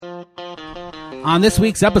On this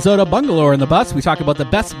week's episode of Bungalow in the Bus, we talk about the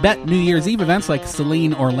best bet New Year's Eve events like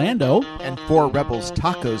Celine Orlando. And Four Rebels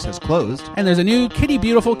Tacos has closed. And there's a new Kitty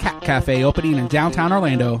Beautiful Cat Cafe opening in downtown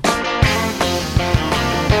Orlando.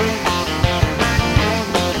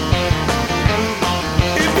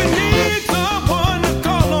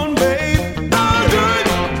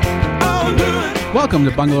 Welcome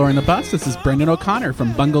to Bungalower in the Bus. This is Brendan O'Connor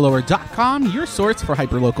from Bungalower.com, your source for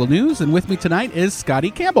hyperlocal news. And with me tonight is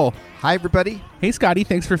Scotty Campbell. Hi, everybody. Hey, Scotty.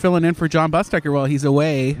 Thanks for filling in for John Bustecker while he's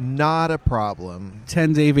away. Not a problem.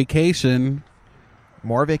 10-day vacation.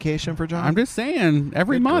 More vacation for John? I'm just saying,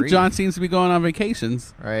 every Good month grief. John seems to be going on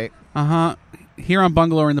vacations. Right. Here on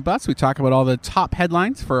Bungalower in the Bus, we talk about all the top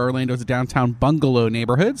headlines for Orlando's downtown bungalow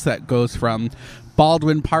neighborhoods. That goes from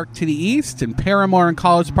Baldwin Park to the east and Paramore and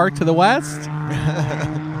College Park to the west,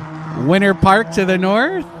 Winter Park to the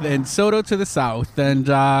north, and Soto to the south. And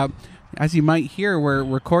as you might hear, we're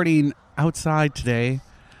recording outside today.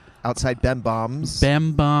 Outside Ben Bomb's.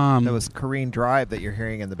 Bem Bom. That was Careen Drive that you're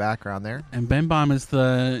hearing in the background there. And Bem Bom is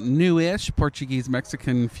the newish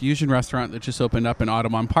Portuguese-Mexican fusion restaurant that just opened up in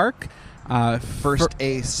Audubon Park. First,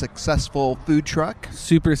 a successful food truck.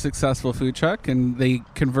 Super successful food truck, and they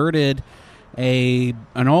converted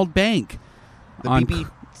an old bank. The on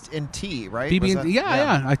BB&T, right? Was that-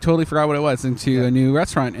 yeah. I totally forgot what it was, into a new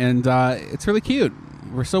restaurant, and it's really cute.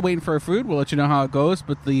 We're still waiting for our food. We'll let you know how it goes,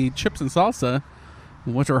 but the chips and salsa,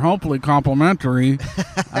 which are hopefully complimentary,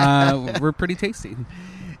 were pretty tasty.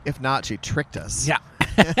 If not, she tricked us. Yeah.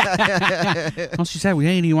 Well, she said,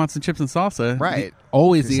 "Hey, do you want some chips and salsa?" Right.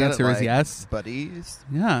 Always She the said answer it is like, yes. Buddies.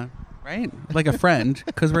 Yeah, right. Like a friend,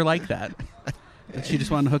 because we're like that. And she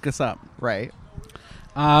just wanted to hook us up. Right.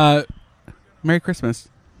 Merry Christmas.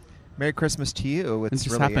 Merry Christmas to you. It's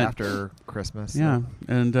just really happened. after Christmas. Yeah,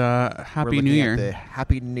 and We're Happy New looking Year at the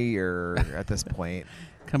Happy New Year at this point.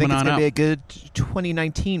 coming I think on it's up. going to be a good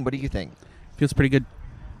 2019. What do you think? Feels pretty good.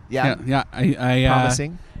 Yeah. I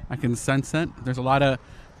Promising. I can sense it. There's a lot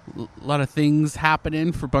of things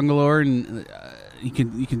happening for Bungalow, and you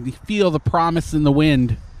can feel the promise in the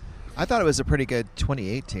wind. I thought it was a pretty good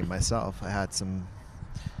 2018 myself. I had some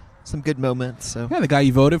good moments. So Yeah, the guy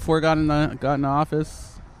you voted for got in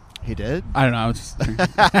office. he did. I don't know. It's just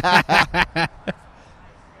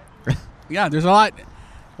yeah, there's a lot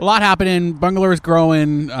happening. Bungalow is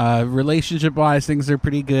growing. Relationship wise, things are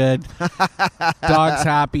pretty good. Dog's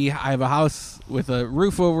happy. I have a house with a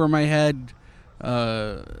roof over my head.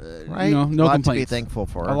 Right. No a lot complaints. to be thankful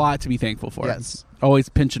for. A lot to be thankful for. Yes. Always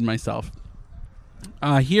pinching myself.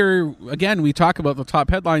 Here again, we talk about the top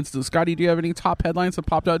headlines. So, Scotty, do you have any top headlines that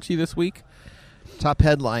popped out to you this week? Top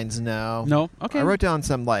headlines now. No? Okay. I wrote down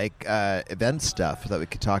some event stuff that we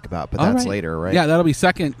could talk about, but All that's right. later, right? Yeah, that'll be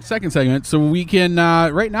second segment. So we can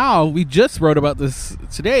right now. We just wrote about this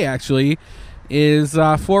today. Actually, is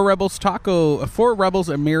Four Rebels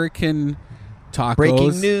American Tacos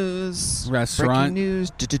Breaking news. restaurant Breaking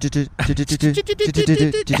news.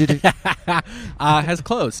 has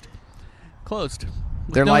closed. With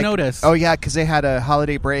They're no like, notice. oh yeah, because they had a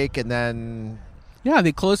holiday break, and then Yeah,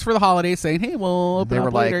 they closed for the holidays, saying, "Hey, we'll open they up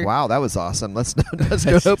were like, later." "Wow, that was awesome. Let's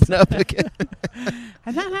go open up again."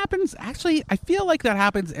 And that happens, actually, I feel like that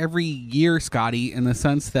happens every year, Scotty, in the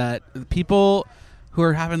sense that people who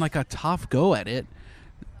are having like a tough go at it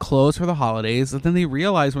close for the holidays, and then they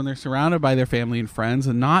realize when they're surrounded by their family and friends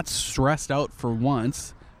and not stressed out for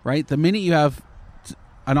once, right? The minute you have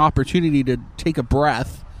an opportunity to take a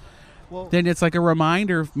breath, then it's like a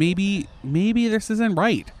reminder of maybe this isn't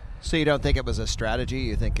right. So you don't think it was a strategy?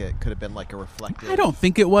 You think it could have been like a reflective? I don't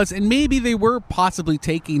think it was, and maybe they were possibly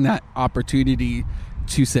taking that opportunity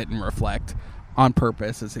to sit and reflect on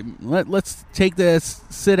purpose and say, let's take this,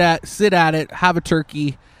 sit at it, have a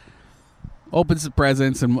turkey, open some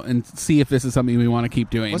presents, and see if this is something we want to keep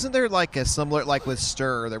doing. Wasn't there like a similar, like with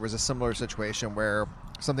Stir, there was a similar situation where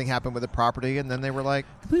something happened with the property, and then they were like,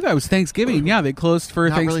 I believe that was Thanksgiving. Yeah, they closed for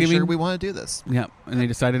not Thanksgiving. really sure we want to do this. Yeah, and they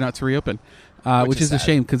decided not to reopen, Which which is is a sad.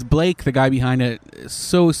 shame because Blake, the guy behind it, is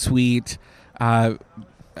so sweet. Great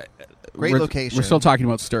We're location. still talking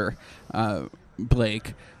about Stir,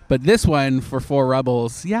 Blake. But this one for Four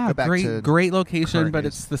Rebels, yeah, Go back to great location, current but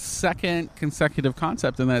news. it's the second consecutive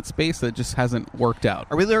concept in that space that just hasn't worked out.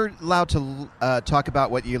 Are we allowed to talk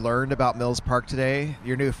about what you learned about Mills Park today?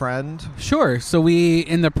 Your new friend? Sure. So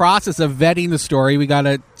in the process of vetting the story, we got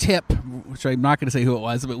a tip, which I'm not going to say who it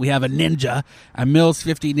was, but we have a ninja, a Mills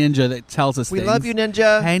 50 ninja that tells us We things. love you,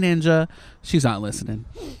 Ninja. Hey, ninja. She's not listening.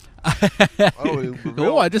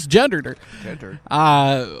 Oh, I just gendered her. Gender.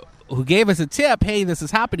 Who gave us a tip, hey, this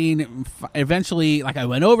is happening. Eventually, like, I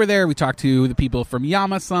went over there. We talked to the people from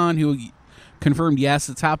Yamasan who confirmed, yes,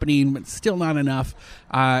 it's happening, but still not enough.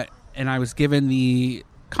 And I was given the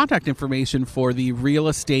contact information for the real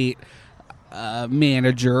estate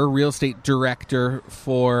manager, real estate director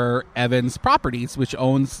for Evans Properties, which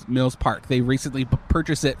owns Mills Park. They recently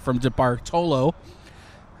purchased it from DeBartolo.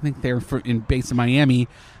 I think they're based in Miami.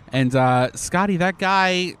 And Scotty, that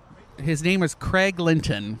guy, his name is Craig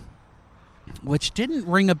Linton, which didn't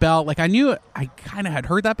ring a bell. Like, I knew I kind of had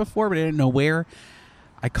heard that before, but I didn't know where.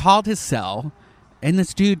 I called his cell, and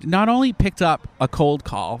this dude not only picked up a cold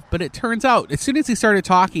call, but it turns out, as soon as he started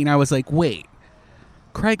talking, I was like, wait,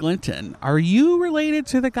 Craig Linton, are you related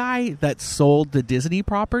to the guy that sold the Disney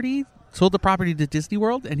property? Sold the property to Disney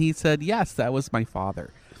World? And he said, yes, that was my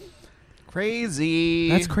father. Crazy.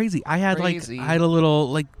 That's crazy. I had a little,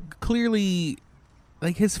 like, clearly,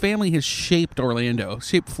 like, his family has shaped Orlando,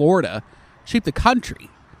 shaped Florida, shaped the country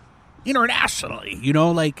internationally, you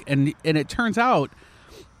know, like, and it turns out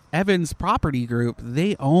Evans Property Group,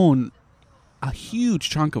 they own a huge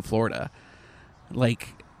chunk of Florida,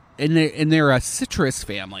 like, and they're a citrus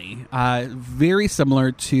family, very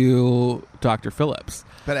similar to Dr. Phillips.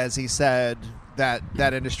 But as he said,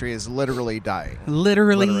 that industry is literally dying.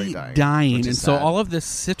 Literally dying. And so sad. all of this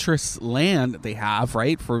citrus land that they have,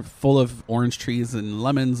 right, full of orange trees and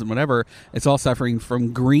lemons and whatever, it's all suffering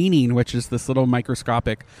from greening, which is this little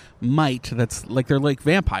microscopic mite that's like, they're like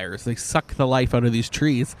vampires. They suck the life out of these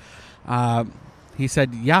trees. He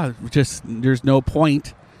said, yeah, just there's no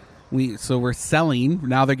point. So we're selling.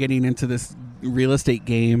 Now they're getting into this real estate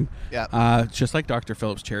game, just like Dr.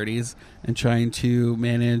 Phillips Charities, and trying to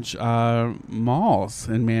manage malls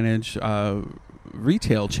and manage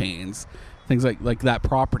retail chains, things like that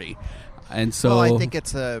property. And so, well, I think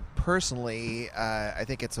it's I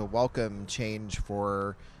think it's a welcome change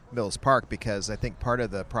for Mills Park, because I think part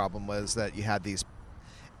of the problem was that you had these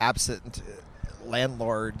absent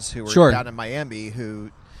landlords who were down in Miami who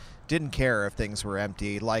didn't care if things were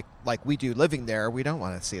empty, like we do living there. We don't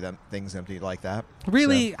want to see things empty like that.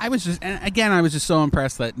 Really, so. I was just so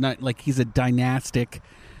impressed that he's a dynastic.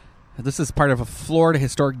 This is part of a Florida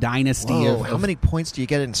historic dynasty. Whoa, how many points do you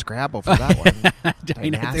get in Scrabble for that one?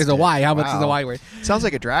 There's a Y. How much is the Y word? Sounds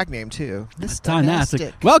like a drag name too. Miss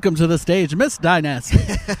Dynastic. Welcome to the stage, Miss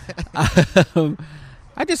Dynastic.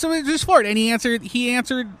 I just floored, and he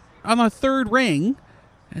answered on the third ring.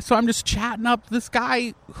 So I'm just chatting up this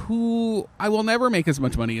guy who I will never make as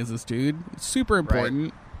much money as this dude. It's super important.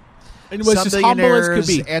 Right. And was just humble as could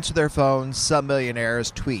be. Answer their phones. Some millionaires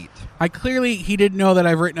tweet. He didn't know that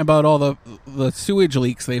I've written about all the sewage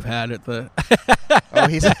leaks they've had at the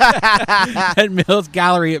he's at Mills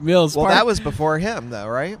Gallery at Mills Park. Well, that was before him, though,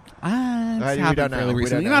 right? We don't know.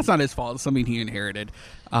 Recently. That's not his fault. It's something he inherited.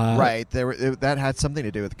 Right. That had something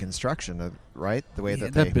to do with construction, right? The way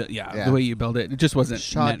the way you build it. It just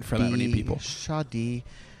wasn't meant for that many people. Shoddy.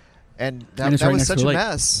 And that was such a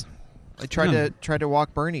mess. I tried to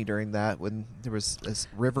walk Bernie during that when there was this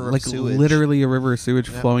river of sewage. Literally a river of sewage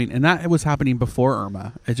flowing. And that was happening before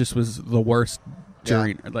Irma. It just was the worst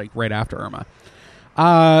right after Irma.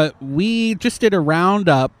 We just did a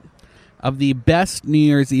roundup of the best New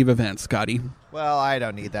Year's Eve events, Scotty. Well, I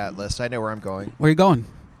don't need that list. I know where I'm going. Where are you going?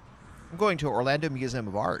 I'm going to Orlando Museum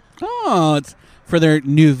of Art. Oh, it's for their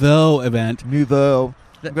Nouveau event. Nouveau.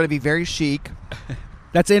 I'm going to be very chic.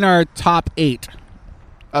 That's in our top 8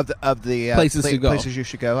 of the places to go. Places you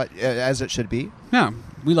should go, as it should be. Yeah,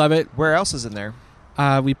 we love it. Where else is in there?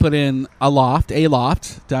 We put in a loft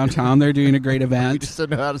downtown. They're doing a great event. We just don't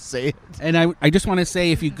know how to say it. And I just want to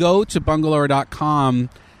say, if you go to bungalower.com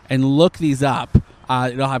and look these up,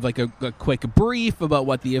 it'll have like a quick brief about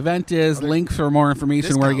what the event is, links for more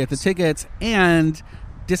information, where to get the tickets, and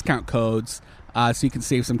discount codes, so you can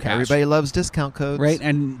save some cash. Everybody loves discount codes, right?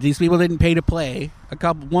 And these people didn't pay to play.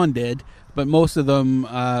 One did, but most of them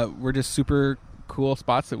were just super cool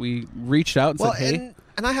spots that we reached out and said, "Hey."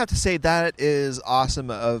 And I have to say that is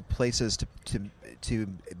awesome of places to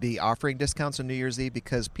be offering discounts on New Year's Eve,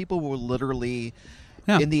 because people will literally.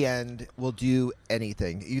 Yeah. In the end, will do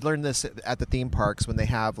anything. You learn this at the theme parks when they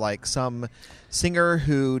have like some singer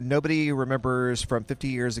who nobody remembers from 50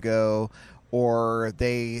 years ago, or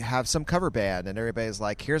they have some cover band and everybody's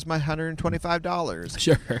like, here's my $125.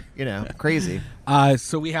 Sure. Crazy.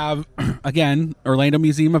 So we have, again, Orlando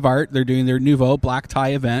Museum of Art. They're doing their Nouveau Black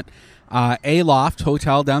Tie event. Aloft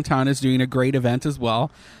Hotel downtown is doing a great event as well.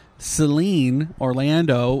 Celine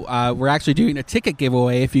Orlando, we're actually doing a ticket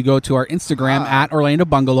giveaway. If you go to our Instagram at Orlando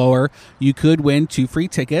Bungalower, you could win 2 free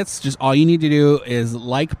tickets. Just all you need to do is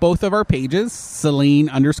like both of our pages, Celine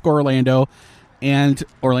 _Orlando and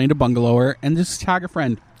Orlando Bungalower, and just tag a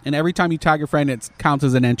friend. And every time you tag your friend, it counts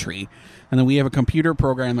as an entry. And then we have a computer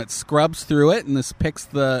program that scrubs through it, and this picks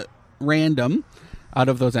the random out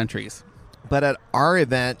of those entries. But at our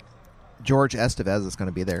event, George Estevez is going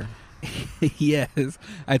to be there. Yes.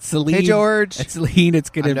 At Celine. Hey, George. At Celine, it's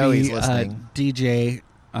going to be DJ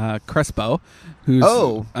Crespo,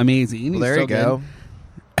 who's amazing. Well, there you go.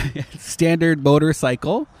 Standard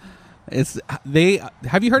Motorcycle.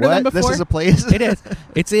 Have you heard of them before? This is a place? It is.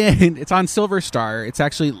 It's on Silver Star. It's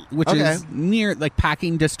actually, which is near like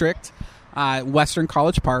Packing District, Western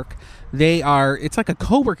College Park. It's like a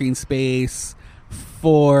co-working space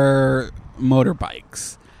for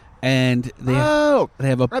motorbikes. And they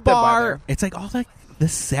have a bar. It's like all like the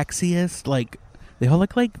sexiest, like they all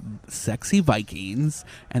look like sexy Vikings,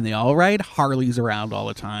 and they all ride Harleys around all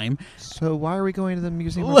the time. So why are we going to the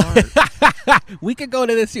Museum of Art? We could go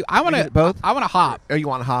to this too. I want to both. I want to hop. Oh, you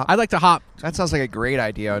want to hop? I'd like to hop. That sounds like a great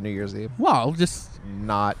idea on New Year's Eve. Well, just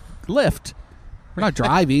not lift. We're not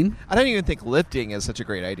driving. I don't even think lifting is such a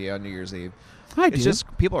great idea on New Year's Eve. It's just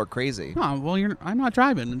people are crazy. Oh, well, I'm not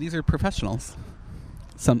driving. These are professionals.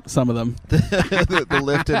 Some of them. the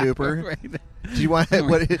Lyft and Uber. Right. Do you want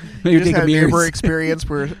maybe you just take had a an Uber experience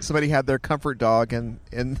where somebody had their comfort dog in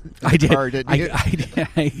the car, didn't you?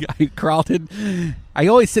 I crawled in. I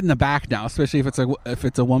always sit in the back now, especially if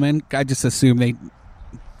it's a woman. I just assume they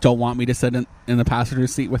don't want me to sit in the passenger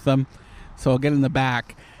seat with them, so I'll get in the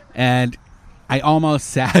back, and I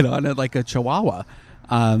almost sat on it like a Chihuahua,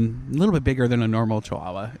 a little bit bigger than a normal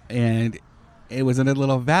Chihuahua, and it was in a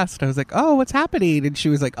little vest. I was like, oh, what's happening? And she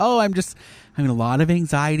was like, oh, I'm having a lot of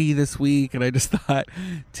anxiety this week. And I just thought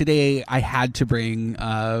today I had to bring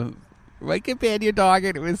my companion dog.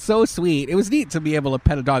 And it was so sweet. It was neat to be able to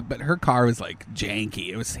pet a dog, but her car was like janky.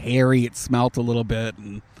 It was hairy. It smelt a little bit.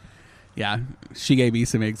 And yeah, she gave me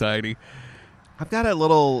some anxiety. I've got a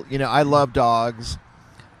little, I love dogs,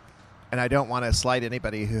 and I don't want to slight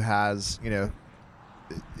anybody who has,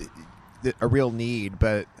 a real need,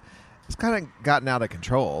 but it's kind of gotten out of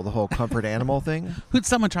control, the whole comfort animal thing.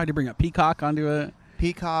 Someone tried to bring a peacock onto it.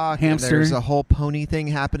 Peacock, hamster. And there's a whole pony thing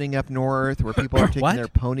happening up north where people are taking their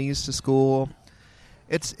ponies to school.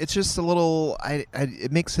 It's just a little.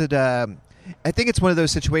 It makes it. I think it's one of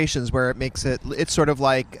those situations where it makes it. It's sort of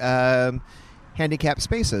like handicapped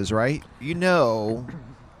spaces, right? There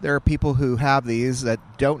are people who have these that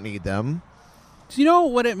don't need them. Do you know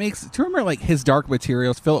what it makes? Do you remember like his Dark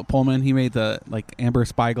Materials? Philip Pullman, he made the like Amber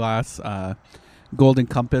Spyglass, Golden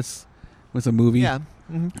Compass was a movie. Yeah.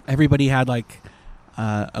 Mm-hmm. Everybody had like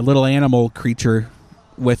a little animal creature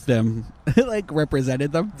with them, like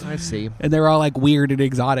represented them. I see. And they're all like weird and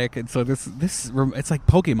exotic. And so this it's like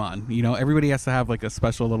Pokemon. Everybody has to have like a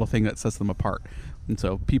special little thing that sets them apart. And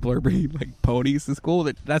so people are bringing like ponies to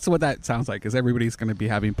school. That's what that sounds like. Is everybody's going to be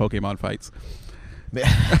having Pokemon fights.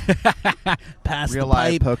 Pass real the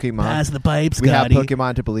pipe, life Pokemon. Pass the pipe, Scotty. We have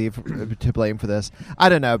Pokemon to blame for this. I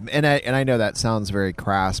don't know, and I know that sounds very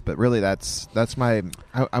crass, but really that's my.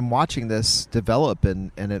 I'm watching this develop,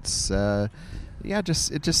 and it's it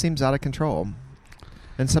just seems out of control.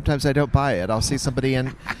 And sometimes I don't buy it. I'll see somebody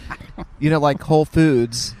in, like Whole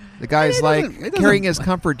Foods. The guy's like carrying his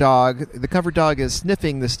comfort dog. The comfort dog is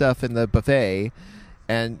sniffing the stuff in the buffet,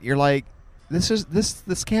 and you're like,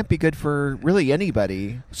 This can't be good for really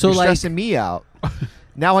anybody. So you're stressing me out.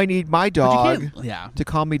 Now I need my dog to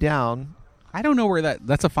calm me down. I don't know where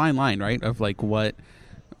that's a fine line, right? Of like what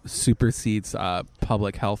supersedes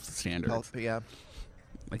public health standards. Yeah.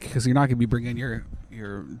 Like, because you're not going to be bringing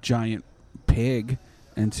your giant pig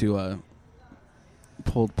into a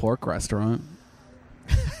pulled pork restaurant.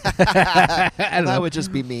 That would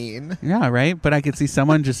just be mean. Yeah, right? But I could see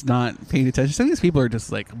someone just not paying attention. Some of these people are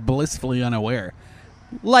just like blissfully unaware.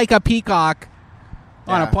 Like a peacock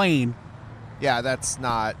on a plane. Yeah, that's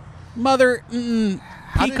not...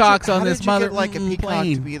 Peacocks on this mother... How did you get, a peacock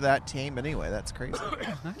plane. to be that tame anyway? That's crazy.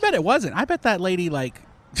 I bet it wasn't. I bet that lady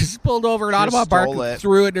just pulled over at Ottawa Park,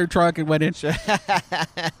 threw it in her trunk, and went in.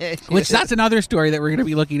 Which that's another story that we're going to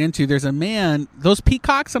be looking into. There's a man... Those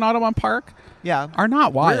peacocks in Ottawa Park... Yeah, are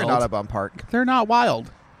not wild. We're in Audubon Park. They're not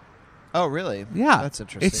wild. Oh, really? Yeah. That's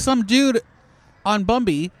interesting. It's some dude on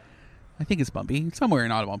Bumby, I think it's Bumby, somewhere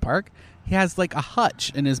in Audubon Park. He has like a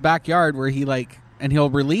hutch in his backyard where and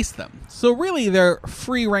he'll release them. So really they're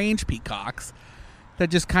free-range peacocks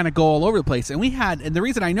that just kind of go all over the place. And the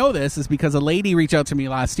reason I know this is because a lady reached out to me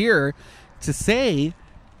last year to say,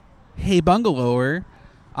 hey, bungalower,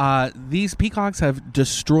 these peacocks have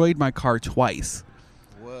destroyed my car twice.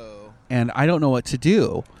 And I don't know what to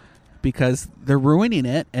do because they're ruining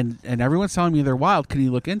it, and everyone's telling me they're wild. Can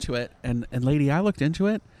you look into it? And lady, I looked into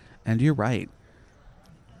it, and you're right.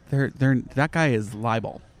 That guy is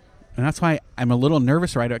libel. And that's why I'm a little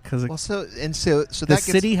nervous right now because so the that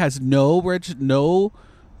city has no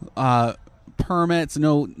permits,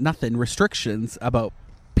 no nothing, restrictions about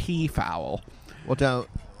peafowl. But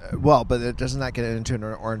doesn't that get into an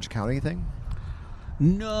Orange County thing?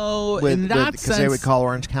 No, in that sense, because they would call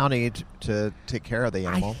Orange County to take care of the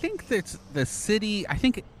animal. I think that's the city. I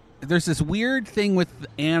think there's this weird thing with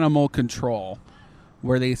animal control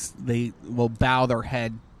where they will bow their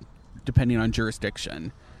head depending on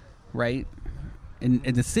jurisdiction, right? And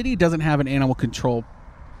the city doesn't have an animal control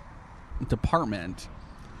department.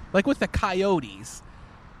 Like with the coyotes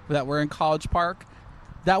that were in College Park,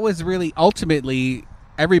 that was really ultimately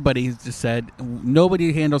everybody just said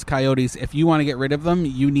nobody handles coyotes. If you want to get rid of them,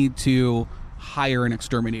 you need to hire an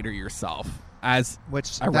exterminator yourself.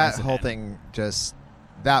 That whole thing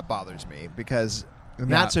that bothers me because in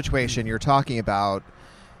that situation you're talking about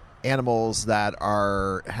animals that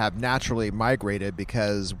have naturally migrated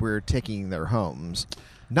because we're taking their homes.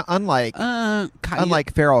 No, unlike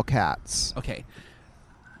feral cats. Okay.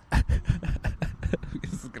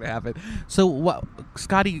 This is gonna happen. So what,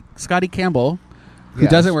 Scotty Campbell, who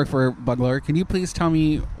doesn't work for Bugler, can you please tell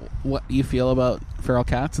me what you feel about feral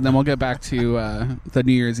cats, and then we'll get back to the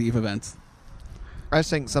New Year's Eve events. I just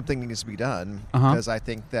think something needs to be done because I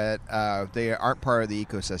think that they aren't part of the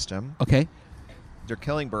ecosystem. Okay. They're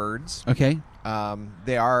killing birds. Okay.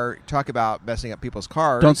 They are talk about messing up people's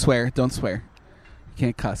cars. Don't swear. You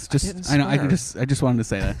can't cuss. I know. I just wanted to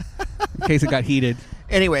say that in case it got heated.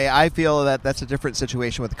 Anyway, I feel that that's a different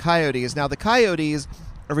situation with the coyotes. Now the coyotes,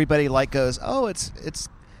 everybody goes, oh, it's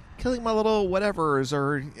killing my little whatevers,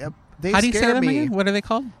 or they How do you scare say them me. again? What are they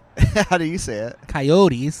called? How do you say it?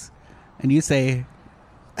 Coyotes, and you say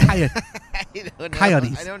coyotes.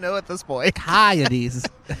 I don't know at this point. Coyotes.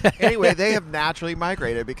 Anyway, they have naturally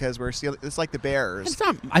migrated because it's like the bears. It's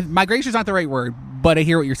not migration's not the right word, but I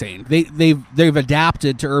hear what you're saying. They've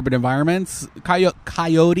adapted to urban environments.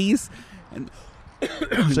 Coyotes. And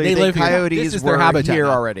so they live coyotes here. This is were their habitat here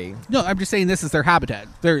now. already. No, I'm just saying this is their habitat.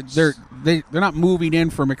 They're not moving in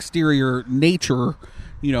from exterior nature.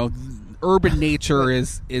 Urban nature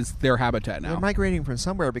is their habitat now. They're migrating from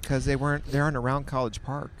somewhere because they aren't around College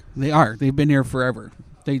Park. They are. They've been here forever.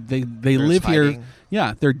 They live hiding. here.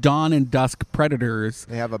 Yeah, they're dawn and dusk predators.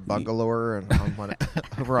 They have a bungalow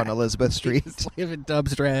over on Elizabeth Street. They live in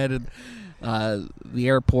Dubstred and the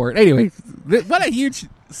airport. Anyway, what a huge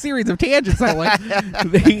series of tangents that went.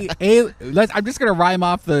 I'm just going to rhyme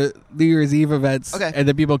off the New Year's Eve events, and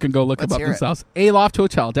then people can go look them up themselves. Aloft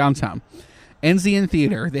Hotel downtown. Enzian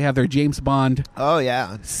Theater, they have their James Bond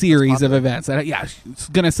series of events. It's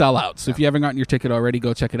going to sell out. So if you haven't gotten your ticket already,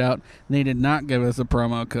 go check it out. They did not give us a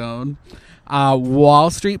promo code.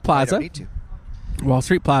 Wall Street Plaza. I don't need to. Wall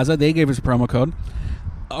Street Plaza, they gave us a promo code.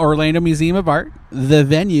 Orlando Museum of Art. The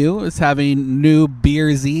Venue is having new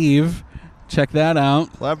Beers Eve. Check that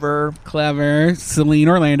out. Clever. Celine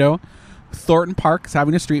Orlando. Thornton Park is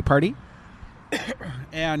having a street party.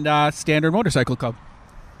 And Standard Motorcycle Club.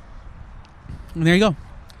 And there you go.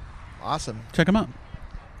 Awesome. Check them out.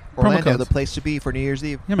 Orlando, the place to be for New Year's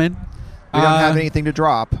Eve. Yeah, man. We don't have anything to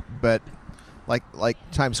drop, but like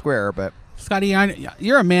Times Square. But Scotty,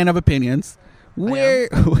 you're a man of opinions. Where?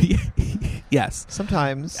 Yes.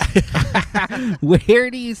 Sometimes. Where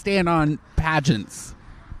do you stand on pageants?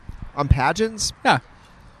 On pageants? Yeah.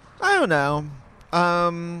 I don't know.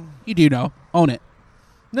 You do know. Own it.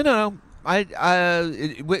 No.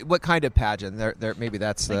 What kind of pageant? There. Maybe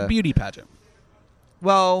that's like beauty pageant.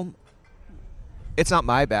 Well, it's not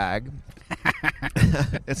my bag.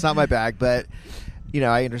 It's not my bag, but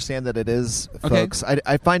I understand that it is, folks.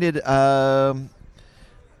 I find it. I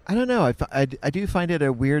don't know. I do find it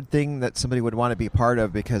a weird thing that somebody would want to be part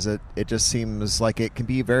of because it just seems like it can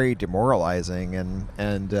be very demoralizing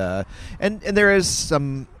and there is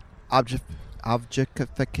some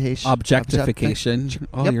objectification. Oh,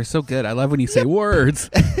 yep. You're so good. I love when you say words.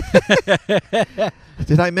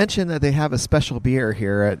 Did I mention that they have a special beer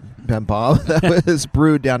here at Ben Bob that was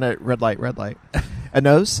brewed down at Red Light?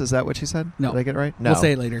 Anos? Is that what she said? No. Did I get it right? No. We'll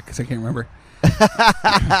say it later because I can't remember.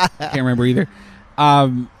 Can't remember either.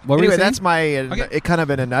 Anyway, that's it kind of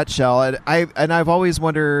in a nutshell. And I've always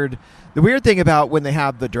wondered, the weird thing about when they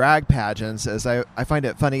have the drag pageants is I find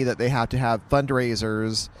it funny that they have to have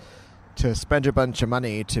fundraisers to spend a bunch of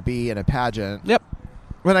money to be in a pageant. Yep.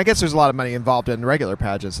 Well, I guess there's a lot of money involved in regular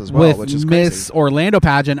pageants as well, which is crazy. Miss Orlando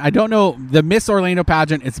pageant, I don't know. The Miss Orlando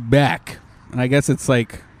pageant is back. And I guess it's I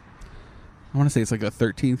want to say it's like the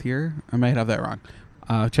 13th year. I might have that wrong.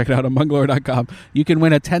 Check it out on Bungalow.com. You can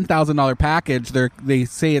win a $10,000 package. They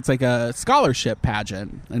say it's like a scholarship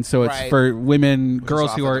pageant, and so it's for women,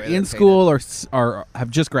 girls who are in school or have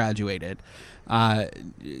just graduated. To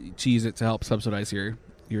use it to help subsidize your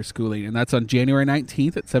schooling, and that's on January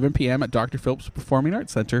 19th at 7 p.m. at Dr. Phillips Performing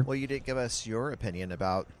Arts Center. Well, you didn't give us your opinion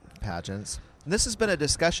about pageants. And this has been a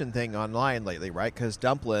discussion thing online lately, right? Because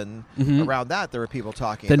Dumplin', around that, there were people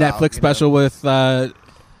talking the about... Netflix special with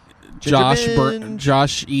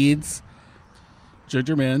Josh Eads,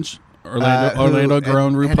 Ginger Minge, Orlando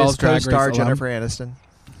Grown, RuPaul's Drag Race alum. Jennifer Aniston.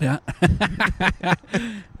 Yeah.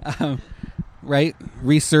 Right?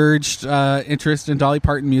 Resurged interest in Dolly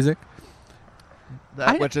Parton music.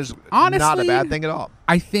 Which is honestly not a bad thing at all.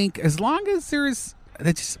 I think as long as there's...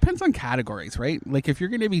 It just depends on categories, right? Like if you're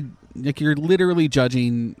going to be... Like you're literally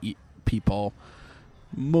judging people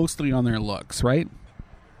mostly on their looks, right?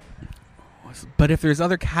 But if there's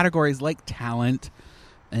other categories like talent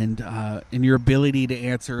and your ability to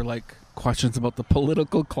answer like questions about the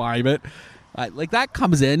political climate, like that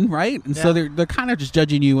comes in, right? And so they're kind of just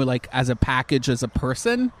judging you like as a package, as a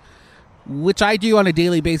person, which I do on a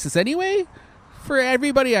daily basis anyway for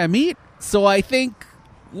everybody I meet. So I think,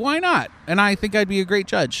 why not? And I think I'd be a great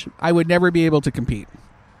judge. I would never be able to compete.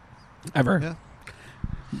 Ever.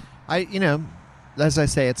 Yeah. As I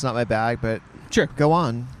say, it's not my bag, but sure. Go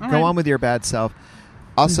on. Go on with your bad self.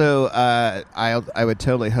 Also, I would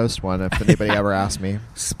totally host one if anybody ever asked me.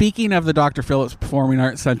 Speaking of the Dr. Phillips Performing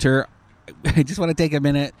Arts Center, I just want to take a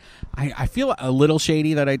minute. I feel a little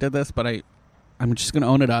shady that I did this, but I'm just going to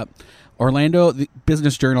own it up. Orlando, the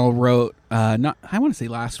Business Journal wrote, I want to say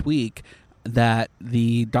last week, that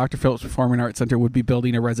the Dr. Phillips Performing Arts Center would be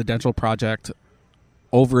building a residential project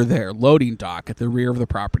over their loading dock at the rear of the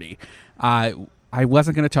property. I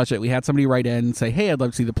wasn't going to touch it. We had somebody write in and say, hey, I'd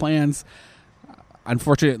love to see the plans.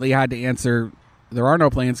 Unfortunately, I had to answer, there are no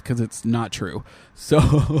plans because it's not true. So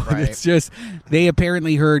it's just, they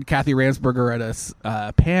apparently heard Kathy Ransberger at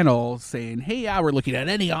a panel saying, hey, yeah, we're looking at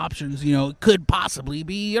any options. It could possibly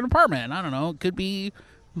be an apartment. I don't know. It could be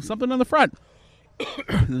something on the front.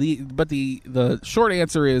 But the short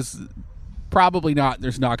answer is probably not.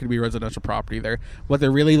 There's not going to be residential property there. What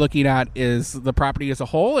they're really looking at is the property as a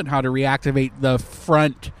whole and how to reactivate the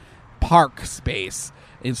front park space.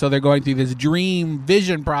 And so they're going through this dream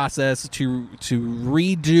vision process to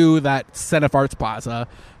redo that Senate Arts Plaza.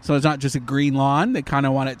 So it's not just a green lawn. They kind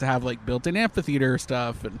of want it to have like built-in amphitheater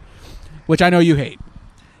stuff, which I know you hate.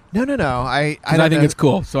 No. I think it's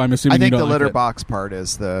cool. So I'm assuming I think you don't the litter like box part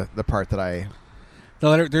is the part that I...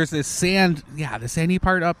 There's this sand, the sandy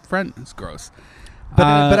part up front. It's gross.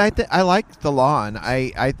 But I like the lawn.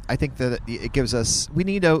 I think that it gives us... We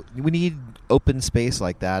need open space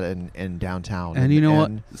like that in downtown. And you know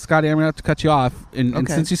what, Scotty, I'm going to have to cut you off. And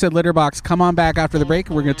since you said litter box, come on back after the break.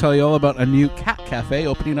 We're going to tell you all about a new cat cafe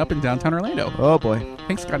opening up in downtown Orlando. Oh, boy.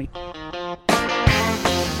 Thanks, Scotty.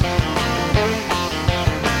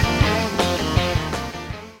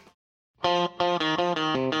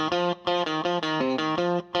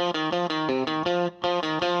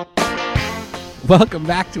 Welcome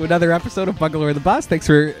back to another episode of Bungalow the Bus. Thanks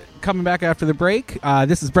for coming back after the break.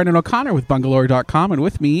 This is Brendan O'Connor with Bungalow.com, and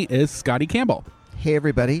with me is Scotty Campbell. Hey,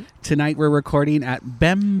 everybody. Tonight we're recording at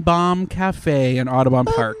Bem Bom Cafe in Audubon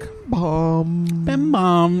Park. Bem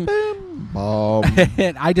Bom.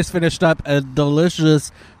 I just finished up a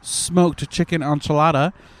delicious smoked chicken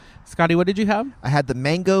enchilada. Scotty, what did you have? I had the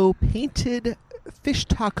mango painted fish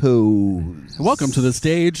tacos. Welcome to the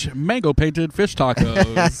stage, Mango Painted Fish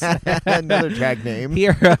Tacos. Another drag name.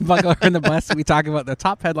 Here at Bungalow in the Bus, we talk about the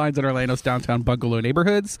top headlines in Orlando's downtown bungalow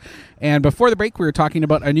neighborhoods. And before the break, we were talking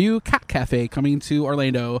about a new cat cafe coming to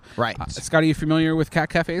Orlando. Right. Scotty, are you familiar with cat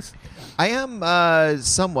cafes? I am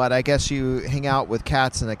somewhat. I guess you hang out with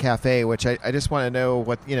cats in a cafe, which I just want to know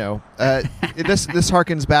what, this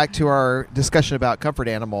harkens back to our discussion about comfort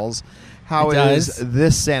animals. How is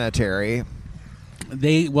this sanitary?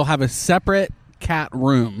 They will have a separate cat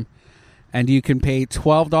room, and you can pay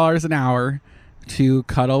 $12 an hour to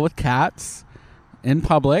cuddle with cats in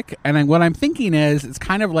public. And what I'm thinking is it's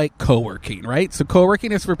kind of like co-working, right? So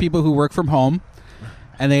co-working is for people who work from home,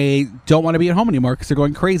 and they don't want to be at home anymore because they're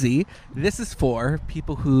going crazy. This is for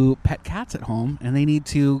people who pet cats at home, and they need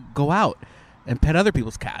to go out and pet other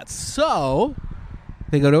people's cats. So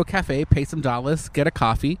they go to a cafe, pay some dollars, get a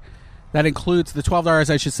coffee. That includes, the $12,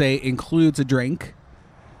 I should say, includes a drink,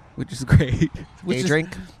 which is great. A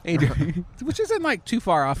drink, which isn't like too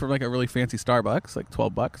far off from like a really fancy Starbucks, like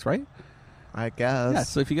 $12, right? I guess. Yeah,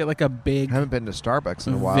 so if you get like a big... I haven't been to Starbucks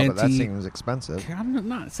in a while, but that seems expensive. I'm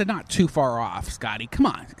not too far off, Scotty. Come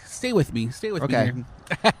on. Stay with me. Stay with me here.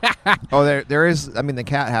 Oh, there is... I mean, the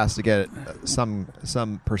cat has to get some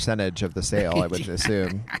percentage of the sale, I would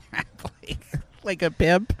assume. Like a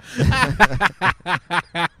pimp.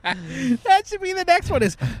 That should be the next one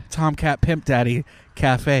is Tomcat Pimp Daddy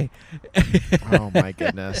Cafe. Oh, my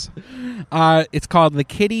goodness. It's called The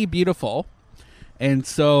Kitty Beautiful. And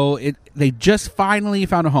so they just finally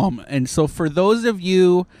found a home. And so for those of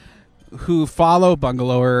you who follow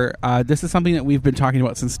Bungalower, this is something that we've been talking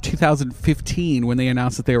about since 2015 when they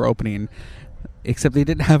announced that they were opening, except they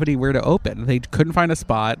didn't have anywhere to open. They couldn't find a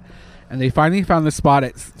spot. And they finally found the spot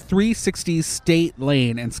at 360 State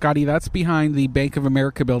Lane. And, Scotty, that's behind the Bank of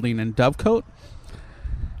America building in Dovecote.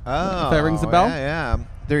 Oh, if that rings a bell? Yeah.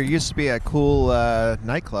 There used to be a cool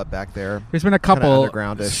nightclub back there. There's been a couple.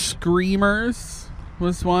 Undergroundish. Screamers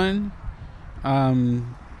was one.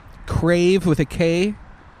 Crave with a K.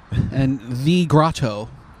 And The Grotto.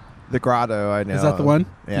 The Grotto, I know. Is that the one?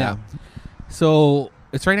 Yeah. So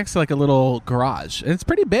it's right next to like a little garage. And it's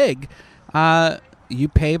pretty big. You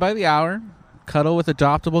pay by the hour. Cuddle with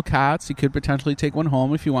adoptable cats. You could potentially take one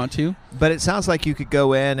home if you want to. But it sounds like you could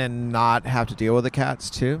go in and not have to deal with the cats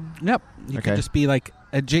too. Yep. You could just be like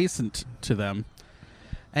adjacent to them.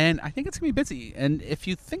 And I think it's going to be busy. And if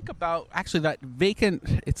you think about actually that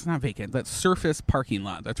it's not vacant, that surface parking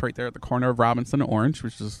lot that's right there at the corner of Robinson and Orange,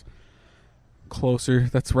 which is closer.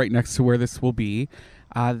 That's right next to where this will be.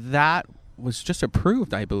 That was just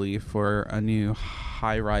approved, I believe, for a new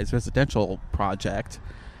high-rise residential project.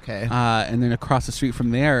 Okay. And then across the street from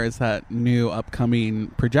there is that new upcoming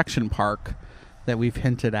projection park that we've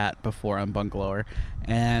hinted at before on Bungalower.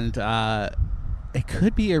 And it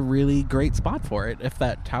could be a really great spot for it if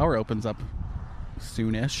that tower opens up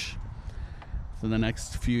soonish. So the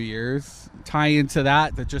next few years. Tie into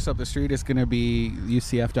that just up the street is going to be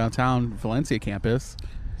UCF downtown Valencia campus.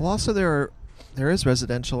 Well, also there is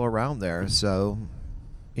residential around there, so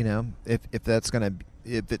if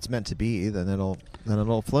it's meant to be, then it'll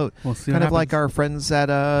float. We'll see. Kind of like our friends at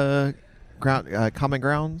Common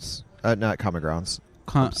Grounds, not Common Grounds.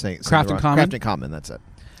 Crafton Common. Crafton Common. That's it.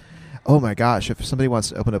 Oh my gosh! If somebody wants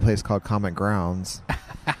to open a place called Common Grounds,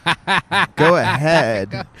 go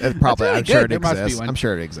ahead. Probably, really I'm sure it exists. I'm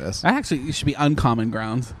sure it exists. Actually, it should be Uncommon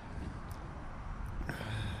Grounds,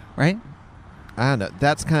 right? I don't know.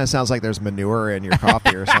 That kind of sounds like there's manure in your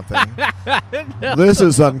coffee or something. No. This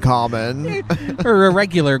is uncommon. Or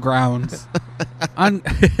irregular grounds.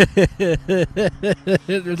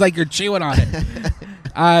 It's like you're chewing on it.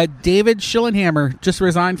 David Schillenhammer just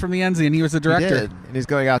resigned from the Enzian. He was the director. He did. And he's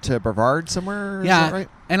going out to Brevard somewhere? Yeah. Is that right?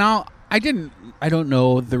 And I don't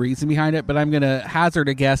know the reason behind it, but I'm going to hazard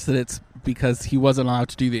a guess that it's because he wasn't allowed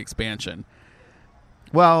to do the expansion.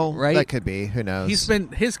 Well, right? That could be. Who knows? He's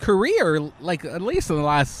been his career, like at least in the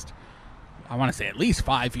last, I want to say at least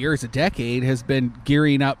 5 years, a decade, has been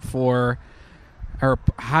gearing up for or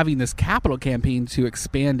having this capital campaign to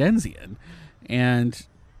expand Enzian. And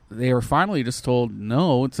they were finally just told,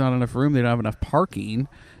 no, it's not enough room. They don't have enough parking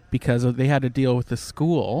because they had to deal with the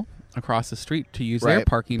school across the street to use their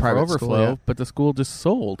parking for overflow. School, yeah. But the school just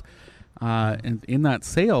sold. And in that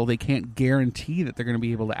sale, they can't guarantee that they're going to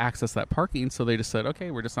be able to access that parking. So they just said,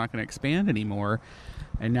 okay, we're just not going to expand anymore.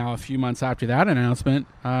 And now a few months after that announcement,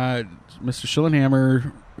 Mr.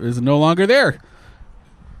 Schillenhammer is no longer there.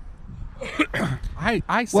 I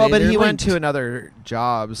say well, but he linked. went to another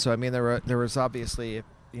job. So, I mean, there was obviously,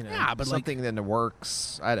 but something in the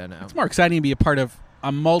works. I don't know. It's more exciting to be a part of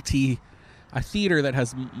a theater that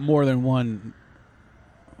has more than one,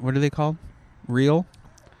 what are they called? Reel?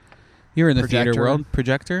 You're in the theater world.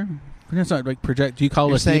 Projector? It's not like project. Do you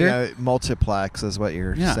call it a theater? You're saying multiplex is what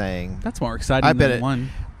you're saying. That's more exciting than one.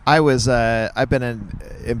 I've been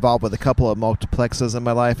involved with a couple of multiplexes in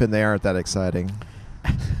my life, and they aren't that exciting.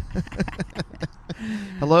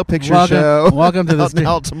 Hello, picture show. Welcome to this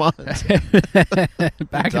Altamont.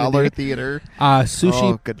 Back Dollar Theater.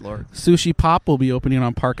 Sushi. Oh, good Lord. Sushi Pop will be opening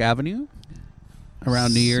on Park Avenue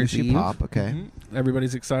around New Year's Eve. Sushi Pop. Okay. Mm-hmm.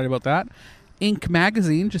 Everybody's excited about that. Inc.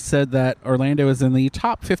 magazine just said that Orlando is in the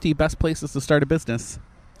top 50 best places to start a business.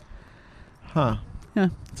 Huh. Yeah,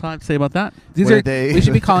 that's all I have to say about that. We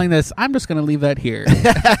should be calling this, I'm just going to leave that here.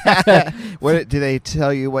 Do they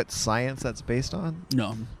tell you what science that's based on?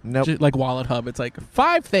 No. Nope. Just like Wallet Hub. It's like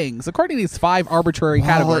 5 things, according to these 5 arbitrary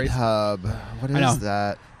categories. Wallet Hub. What is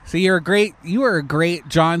that? So you are a great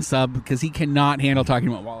John sub because he cannot handle talking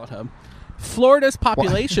about Wallet Hub. Florida's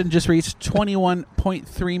population just reached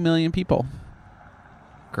 21.3 million people.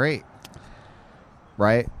 Great.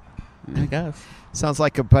 Right? I guess. Sounds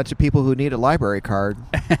like a bunch of people who need a library card.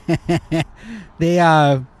 They,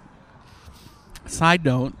 side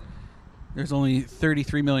note, there's only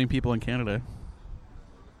 33 million people in Canada.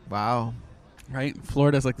 Wow. Right?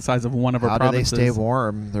 Florida's like the size of one of our How provinces. do they stay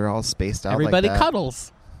warm? They're all spaced out Everybody like that.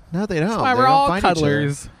 cuddles. No, they don't. That's why They we're don't all find each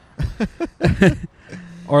other. cuddlers.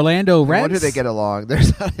 Orlando rents. Why do they get along?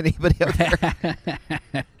 There's not anybody up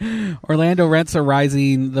there. Orlando rents are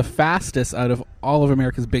rising the fastest out of all of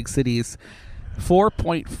America's big cities.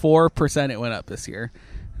 4.4% it went up this year,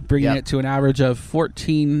 bringing it to an average of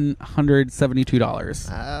 $1,472.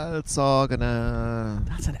 That's all gonna.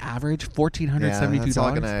 That's an average $1,472. Yeah, that's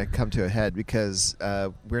all gonna come to a head because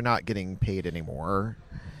we're not getting paid anymore.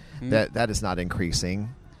 That is not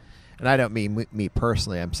increasing. And I don't mean me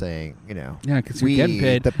personally. I'm saying, yeah, because you're getting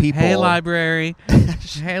paid. The people. Hey, library.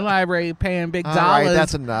 Hey, library, paying big dollars. All right,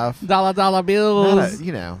 that's enough. Dollar bills.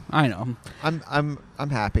 I know. I'm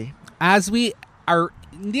happy. As we are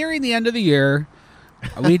nearing the end of the year,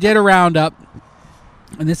 we did a roundup,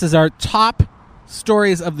 and this is our top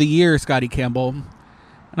stories of the year, Scotty Campbell.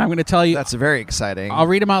 And I'm going to tell you. That's very exciting. I'll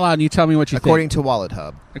read them out loud, and you tell me what you According think. to Wallet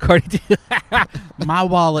Hub. According to my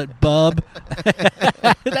wallet, bub.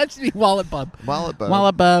 That should be Wallet Bub. Wallet Bub.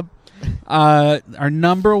 Wallet Bub. Our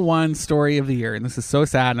number one story of the year, and this is so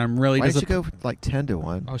sad, and I'm really Why did you go like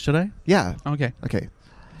 10-1? Oh, should I? Yeah. Okay.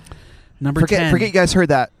 Number 10. Forget you guys heard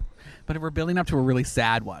that. But we're building up to a really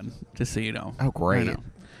sad one, just so you know. Oh, great. I know.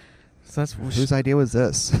 So that's whose idea was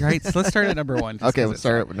this? Right. So let's start at number one. Okay, let's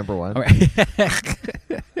start with number one. All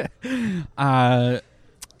right.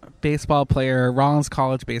 Baseball player, Rollins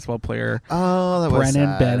College baseball player. Oh, that was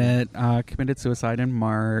Brennan sad. Bennett committed suicide in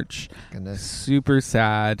March. Goodness. Super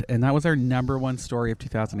sad, and that was our number one story of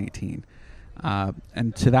 2018.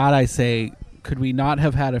 And to that, I say, could we not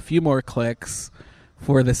have had a few more clicks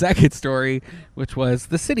for the second story, which was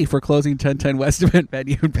the city for closing 1010 West Event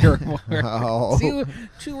venue in Paramore? Oh.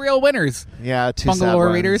 Two real winners. Yeah, two Bangalore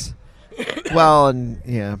sad Raiders. Well, and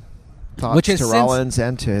yeah, thoughts Which is to since- Rollins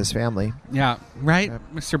and to his family. Yeah, right? Yep.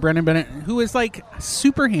 Mr. Brennan Bennett, who is like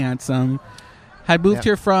super handsome, had moved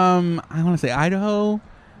here from, I want to say, Idaho.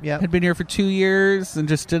 Yeah, Had been here for 2 years and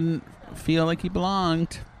just didn't feel like he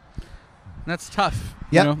belonged. That's tough.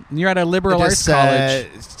 Yep. You know, you're at a liberal it arts just, college.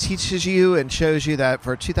 teaches you and shows you that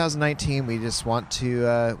for 2019, we just want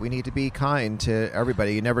to, we need to be kind to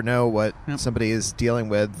everybody. You never know what somebody is dealing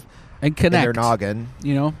with And connect. in their noggin.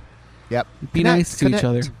 You know? Yep. Be Connect, nice to each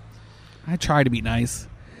other. connect. I try to be nice.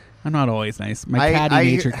 I'm not always nice. My catty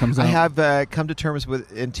nature comes out. I have come to terms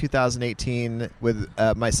with in 2018 with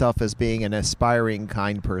myself as being an aspiring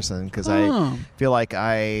kind person because I feel like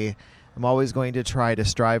I'm always going to try to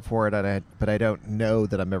strive for it, but I don't know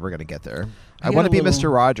that I'm ever going to get there. I want to be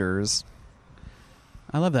Mr. Rogers.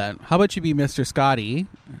 I love that. How about you be Mr. Scotty?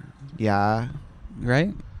 Yeah.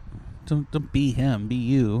 Right? Don't be him. Be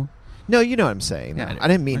you. No, you know what I'm saying. Yeah, I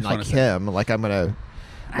didn't mean I just like wanna say- him. Like I'm going to...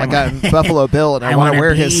 Like I'm Buffalo Bill and I want to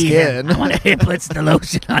wear his skin. I want to put the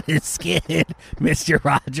lotion on his skin, Mr.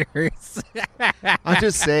 Rogers. I'm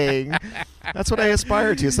just saying. That's what I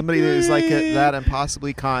aspire to. Somebody who's like that and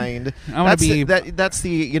possibly kind. I want to be. That's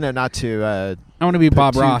the not to. I want to be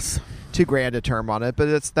Bob Ross. Too grand a term on it,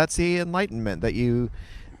 but that's the enlightenment that you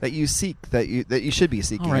seek that you should be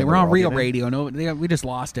seeking. All right, in we're the on world, real you know? radio. No, we just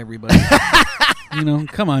lost everybody.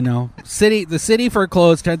 Come on now. The city for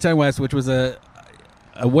closed 1010 West, which was a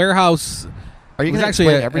warehouse. Are you it was gonna actually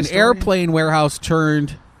explain every an story? airplane warehouse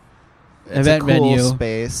turned It's event a cool venue.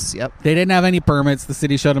 space. Yep. They didn't have any permits. The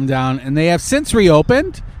city shut them down, and they have since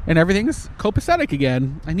reopened, and everything's copacetic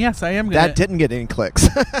again. And yes, I am gonna. That didn't get any clicks.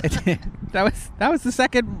 that was the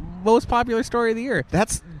second most popular story of the year.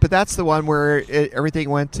 That's the one where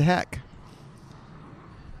everything went to heck.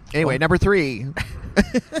 Anyway, number 3.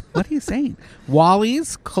 What are you saying?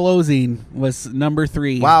 Wally's closing was number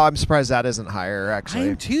 3. Wow, I'm surprised that isn't higher. Actually, I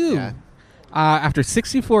am too. Yeah. After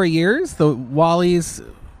 64 years, the Wally's,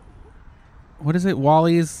 what is it?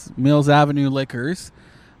 Wally's Mills Avenue Liquors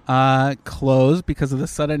closed because of the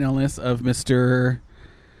sudden illness of Mr.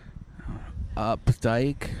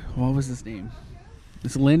 Updike. What was his name?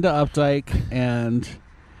 It's Linda Updike, and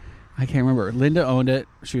I can't remember. Linda owned it.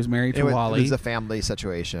 She was married to Wally. It was a family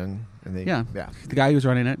situation. And Yeah. The guy who was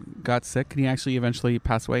running it got sick, and he actually eventually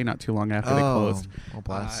passed away not too long after they closed. Oh,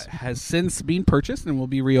 bless. Has since been purchased and will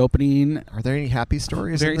be reopening. Are there any happy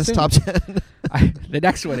stories very in this soon. top 10? The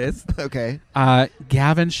next one is Okay.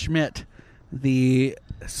 Gavin Schmidt, the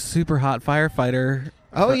super hot firefighter.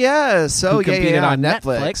 Oh, yes. Oh, who competed yeah. on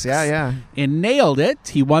Netflix. Yeah. And nailed it.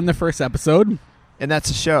 He won the first episode. And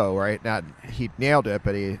that's a show, right? Not he nailed it,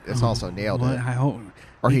 but it's also nailed Well, it. I hope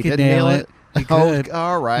Or he could didn't nail it? He could.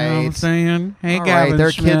 All right. You know what I'm saying? Hey, All Gavin right, there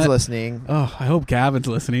are Schmidt. kids listening. Oh, I hope Gavin's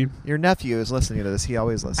listening. Your nephew is listening to this. He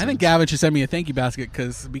always listens. I think Gavin should send me a thank you basket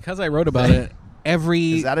because I wrote about it.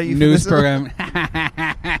 Every Is that a news euphemism? program.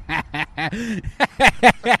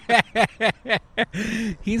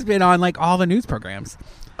 He's been on like all the news programs.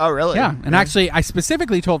 Oh, really? Yeah, and actually, I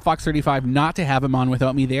specifically told Fox 35 not to have him on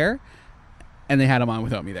without me there, and they had him on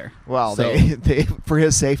without me there. Well, So- they for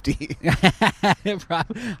his safety.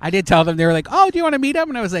 I did tell them. They were like, "Oh, do you want to meet him?"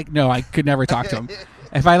 And I was like, "No, I could never talk to him.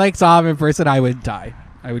 If I saw him in person, I would die.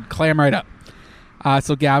 I would clam right up."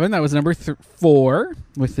 So Gavin, that was number 4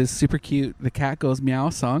 with this super cute "The Cat Goes Meow"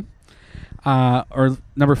 song. Or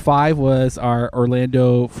number 5 was our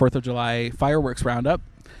Orlando 4th of July fireworks roundup.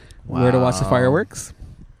 Where to watch the Wow. fireworks?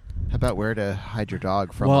 How about where to hide your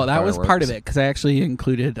dog from? Well, the that was part of fireworks? it because I actually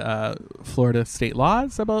included Florida state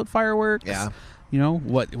laws about fireworks. Yeah. You know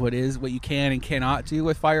what you can and cannot do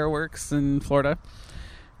with fireworks in Florida.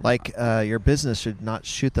 Like your business should not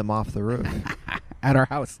shoot them off the roof. At our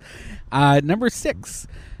house. Number 6,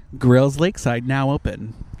 Grills Lakeside now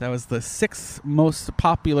open. That was the 6th most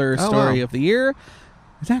popular story wow. of the year.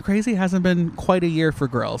 Isn't that crazy? It hasn't been quite a year for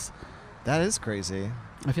Grills. That is crazy.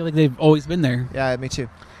 I feel like they've always been there. Yeah, me too.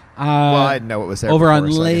 Well, I didn't know it was there over before,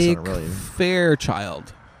 on so I guess I Lake don't really...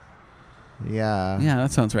 Fairchild. Yeah. Yeah,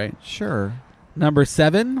 that sounds right. Sure. Number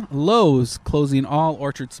 7, Lowe's closing all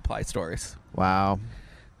Orchard Supply stores. Wow.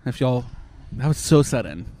 That was so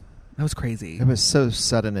sudden. That was crazy. It was so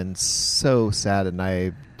sudden and so sad, and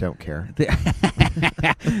I don't care. They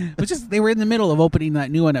were in the middle of opening that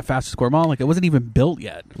new one at Fashion Square Mall. Like, it wasn't even built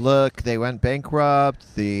yet. Look, they went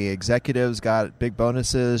bankrupt. The executives got big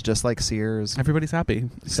bonuses, just like Sears. Everybody's happy.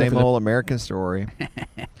 Same old American story.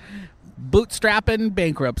 Bootstrapping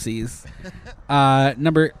bankruptcies.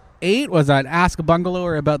 Number 8 was on Ask a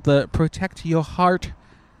Bungalower about the Protect Your Heart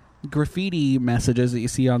graffiti messages that you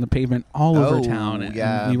see on the pavement all over town. And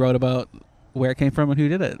yeah. we wrote about where it came from and who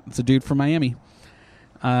did it. It's a dude from Miami.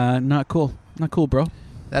 Not cool. Not cool, bro.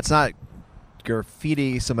 That's not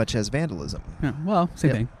graffiti so much as vandalism. Yeah, well, same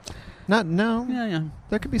Yep. thing. No. Yeah.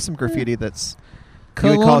 There could be some graffiti that's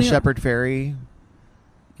you would call Shepherd Ferry.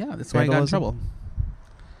 Yeah, that's why I got in vandalism? trouble.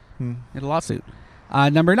 Hmm. In a lawsuit.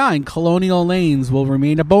 Number 9, Colonial Lanes will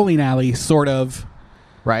remain a bowling alley, sort of.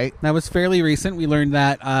 Right. That was fairly recent. We learned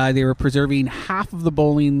that they were preserving half of the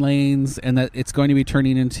bowling lanes and that it's going to be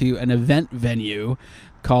turning into an event venue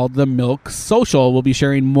called the Milk Social. We'll be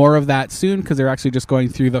sharing more of that soon because they're actually just going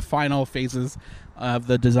through the final phases of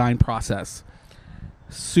the design process.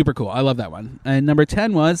 Super cool. I love that one. And number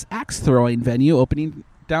 10 was axe throwing venue opening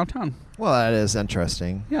downtown. Well, that is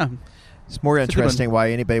interesting. Yeah. It's more It's a good interesting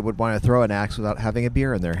why anybody would want to throw an axe without having a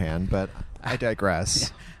beer in their hand, but I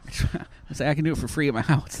digress. I say I can do it for free at my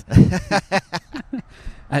house.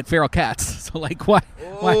 At Feral Cats. So like why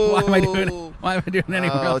am I doing it? Why am I doing it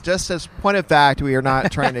anywhere else? Just as point of fact, we are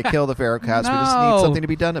not trying to kill the feral cats. We just No. need something to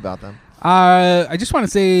be done about them. I just want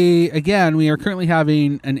to say again, we are currently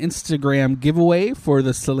having an Instagram giveaway for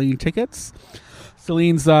the Celine tickets.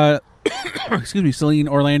 Celine's Celine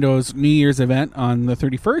Orlando's New Year's event on the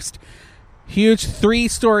 31st. Huge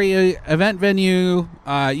 3-story event venue.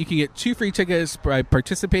 You can get 2 free tickets by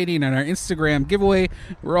participating in our Instagram giveaway.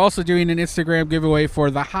 We're also doing an Instagram giveaway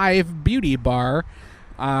for the Hive Beauty Bar.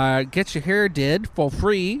 Get your hair did for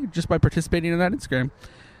free just by participating in that Instagram.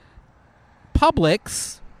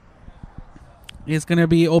 Publix is going to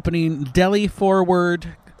be opening Deli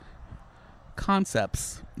Forward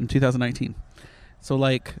concepts in 2019. So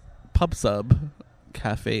like Pub Sub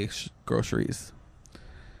cafe groceries.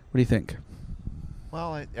 What do you think?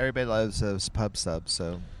 Well, everybody loves those pub subs,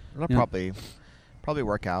 so it'll Yeah. probably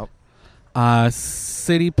work out.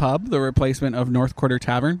 City Pub, the replacement of North Quarter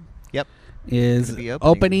Tavern, Yep. is Gonna be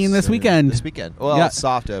opening this soon. weekend. This weekend. Well, Yeah.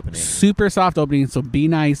 soft opening. Super soft opening, so be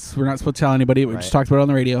nice. We're not supposed to tell anybody. We Right. just talked about it on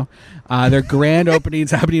the radio. Their grand opening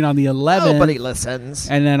is happening on the 11th. Nobody listens.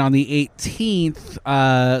 And then on the 18th,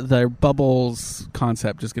 their Bubbles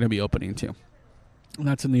concept is going to be opening too. And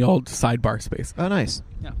that's in the old sidebar space. Oh, nice.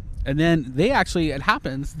 Yeah. And then they actually, it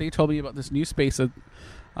happens, they told me about this new space in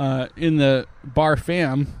the Bar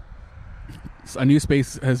Fam. A new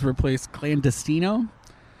space has replaced Clandestino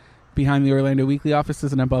behind the Orlando Weekly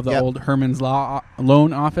offices and above the Yep. old Herman's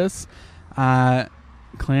Loan office.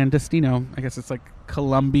 Clandestino, I guess it's like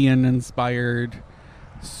Colombian-inspired.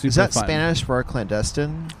 Super Is that fun. Spanish for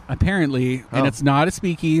clandestine? Apparently, and Oh. it's not a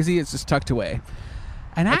speakeasy, it's just tucked away.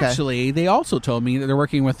 And Okay. actually, they also told me that they're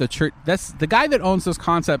working with the church. That's the guy that owns those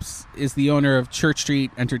concepts is the owner of Church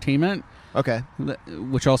Street Entertainment, Okay.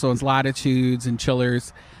 which also owns Latitudes and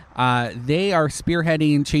Chillers. They are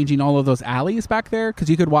spearheading changing all of those alleys back there because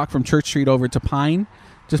you could walk from Church Street over to Pine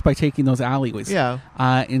just by taking those alleyways. Yeah.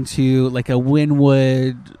 Into like a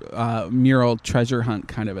Wynwood mural treasure hunt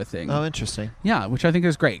kind of a thing. Oh, interesting. Yeah, which I think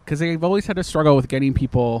is great because they've always had to struggle with getting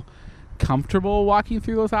people comfortable walking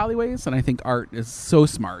through those alleyways, and I think art is so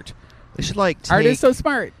smart. They should art is so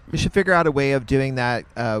smart. We should figure out a way of doing that.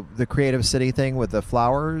 The Creative City thing with the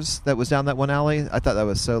flowers that was down that one alley. I thought that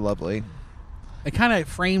was so lovely. It kind of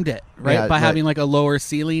framed it, right? By having like a lower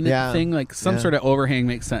ceiling thing, like some sort of overhang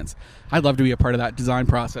makes sense. I'd love to be a part of that design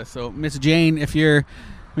process. So, Miss Jane,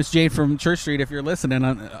 Miss Jane from Church Street, if you're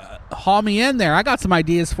listening, haul me in there. I got some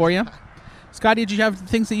ideas for you. Scotty, did you have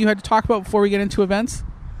things that you had to talk about before we get into events?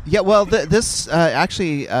 Yeah, well, this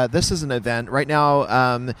is an event right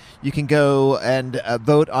now. You can go and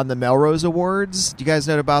vote on the Melrose Awards. Do you guys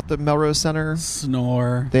know about the Melrose Center?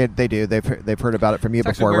 Snore. They do. They've heard about it from you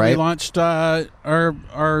before, where right? We launched our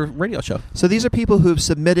radio show. So these are people who've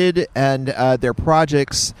submitted, and their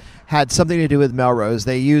projects had something to do with Melrose.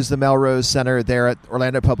 They use the Melrose Center there at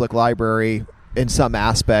Orlando Public Library in some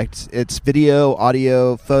aspect. It's video,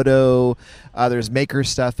 audio, photo. There's maker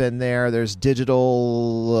stuff in there. There's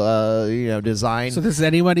digital, design. So this is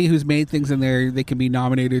anybody who's made things in there. They can be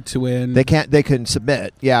nominated to win. They can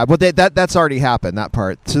submit. Yeah, well, that's already happened, that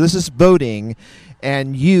part. So this is voting,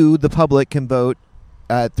 and you, the public, can vote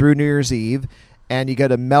through New Year's Eve. And you go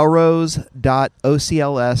to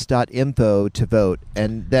melrose.ocls.info to vote.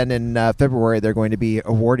 And then in February, they're going to be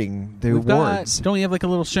awarding the awards. Don't we have like a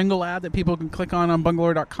little shingle ad that people can click on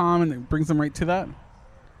bungalow.com and it brings them right to that?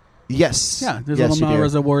 Yes. Yeah, there's a little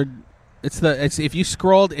Melrose Award. It's if you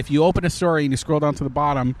open a story and you scroll down to the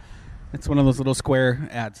bottom, it's one of those little square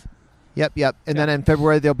ads. Yep. And then in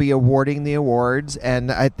February, they'll be awarding the awards,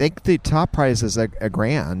 and I think the top prize is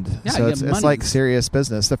 $1,000. Yeah, so it's like serious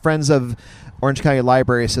business. The Friends of Orange County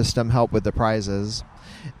Library System help with the prizes.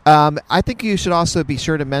 I think you should also be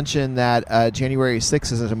sure to mention that January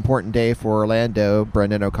 6th is an important day for Orlando,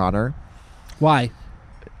 Brendan O'Connor. Why?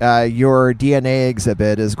 Your DNA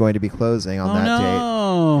exhibit is going to be closing on that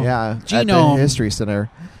date. Yeah, Genome. At the History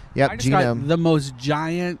Center. Yep, I just got the most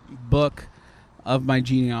giant book of my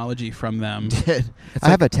genealogy from them. I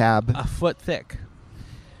have a tab. A foot thick.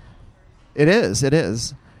 It is.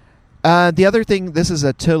 The other thing, this is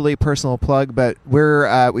a totally personal plug, but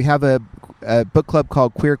we have a book club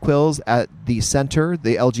called Queer Quills at the center,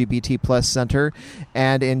 the LGBT plus center,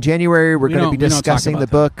 and in January we're going to be discussing the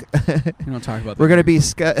book. We don't talk about that. We're going to be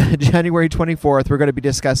January 24th. We're going to be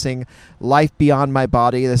discussing Life Beyond My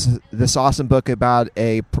Body. This awesome book about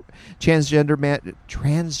a transgender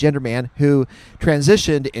man who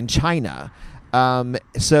transitioned in China.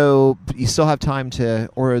 So you still have time to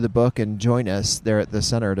order the book and join us there at the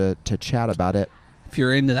center to chat about it. If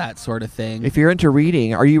you're into that sort of thing. If you're into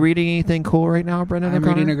reading, are you reading anything cool right now, Brendan? I'm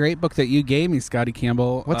reading a great book that you gave me, Scotty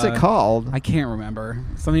Campbell. What's it called? I can't remember.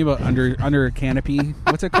 Something about under a canopy.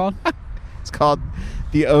 What's it called? It's called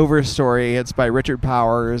The Overstory. It's by Richard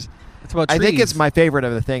Powers. It's about trees. I think it's my favorite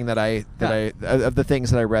of the thing of the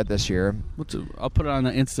things that I read this year. I'll put it on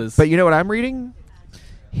the Instas. But you know what I'm reading?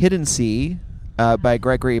 Hidden Sea. By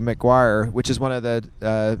Gregory McGuire, which is one of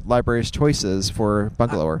the library's choices for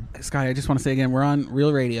Bungalower. Scotty, I just want to say again, we're on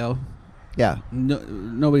Real Radio. Yeah.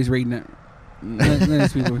 Nobody's reading it.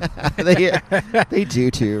 They do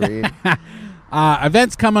too, Reed.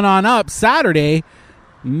 Events coming on up. Saturday,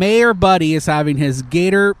 Mayor Buddy is having his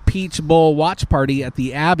Gator Peach Bowl watch party at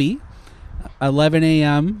the Abbey, 11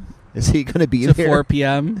 a.m. Is he going to be to there? 4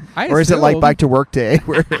 p.m. Or is it like Bike to Work Day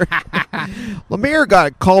where the mayor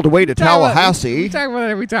got called away to Tallahassee? We talk about it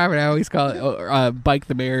every time, and I always call it Bike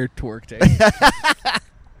the Mayor to Work Day.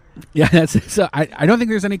 Yeah, so I don't think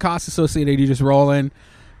there's any cost associated. You just roll in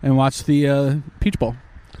and watch the Peach Bowl.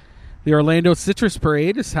 The Orlando Citrus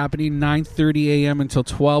Parade is happening 9:30 a.m. until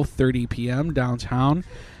 12:30 p.m. downtown.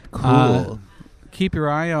 Cool. Keep your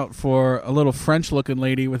eye out for a little French-looking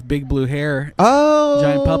lady with big blue hair. Oh,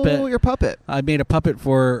 giant puppet. Your puppet. I made a puppet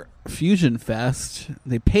for Fusion Fest.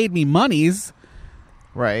 They paid me monies.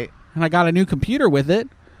 Right. And I got a new computer with it.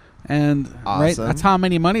 And awesome. Right, that's how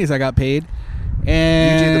many monies I got paid.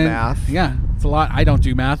 And you do the math. Yeah, it's a lot. I don't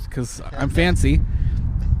do math because I'm fancy.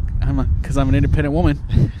 Because I'm an independent woman.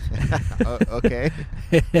 Okay.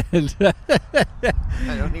 I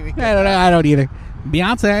don't either.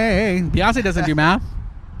 Beyonce doesn't do math.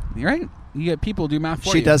 Right? You get people do math for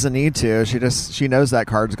you. She doesn't need to. She knows that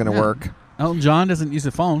card's going to work. Elton John doesn't use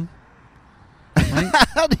a phone. Right?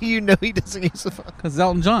 How do you know he doesn't use a phone? Because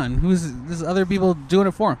Elton John. There's other people doing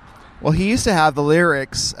it for him. Well, he used to have the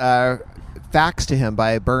lyrics faxed to him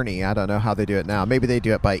by Bernie. I don't know how they do it now. Maybe they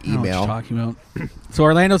do it by I don't know what email. you're talking about. So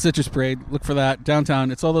Orlando Citrus Parade, look for that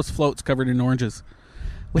downtown. It's all those floats covered in oranges,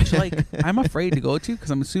 which like I'm afraid to go to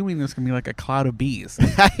because I'm assuming there's gonna be like a cloud of bees.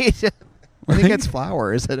 I think it's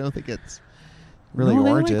flowers. I don't think it's really no,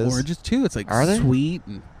 oranges. They like oranges too. It's like Are they? sweet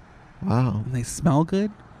and Wow. they smell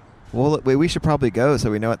good. Well, we should probably go so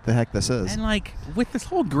we know what the heck this is. And like with this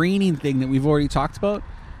whole greening thing that we've already talked about,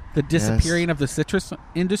 the disappearing of the citrus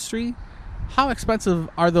industry, how expensive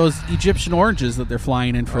are those Egyptian oranges that they're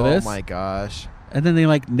flying in for this? Oh my gosh. And then they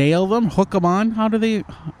like nail them, hook them on. How do they?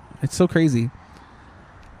 It's so crazy.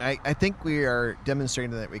 I think we are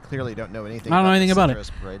demonstrating that we clearly don't know anything. I don't know anything about it.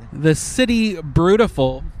 Parade. The City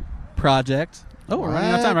Brutiful project. Oh, we're running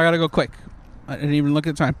out of time. I gotta go quick. I didn't even look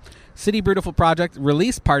at the time. City Brutiful project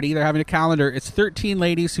release party. They're having a calendar. It's 13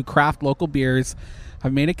 ladies who craft local beers.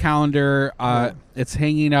 Have made a calendar. It's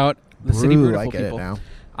hanging out the City Brutiful I get people it now.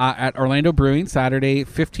 At Orlando Brewing Saturday.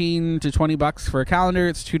 $15 to $20 for a calendar.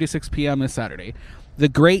 It's 2 to 6 p.m. this Saturday. The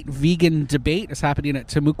Great Vegan Debate is happening at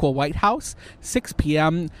Timucua White House, 6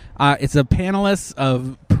 p.m. It's a panelist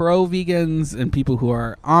of pro-vegans and people who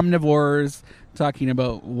are omnivores talking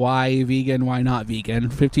about why vegan, why not vegan.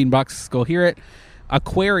 $15. Go hear it.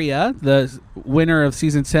 Aquaria, the winner of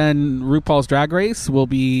Season 10 RuPaul's Drag Race, will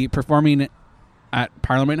be performing at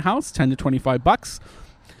Parliament House, $10 to $25.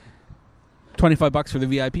 $25 for the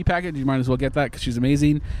VIP package. You might as well get that because she's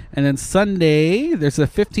amazing. And then Sunday, there's the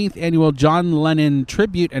 15th annual John Lennon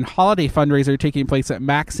tribute and holiday fundraiser taking place at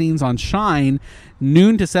Maxine's on Shine,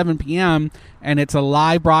 noon to 7 p.m. And it's a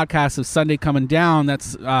live broadcast of Sunday Coming Down.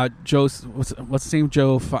 That's Joe's, what's his name?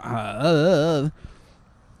 Joe.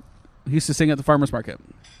 He used to sing at the farmer's market.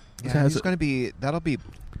 Yeah, he's going to be. That'll be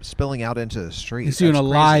spilling out into the street. He's doing a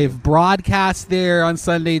live broadcast there on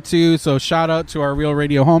Sunday too. So shout out to our Real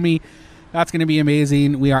Radio homie. That's going to be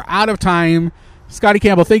amazing. We are out of time. Scotty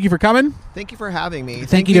Campbell, thank you for coming. Thank you for having me.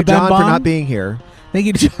 Thank you to John Ben for Bong. not being here. Thank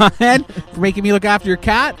you to John for making me look after your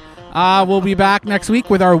cat. We'll be back next week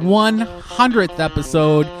with our 100th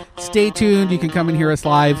episode. Stay tuned. You can come and hear us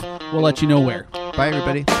live. We'll let you know where. Bye,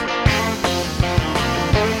 everybody.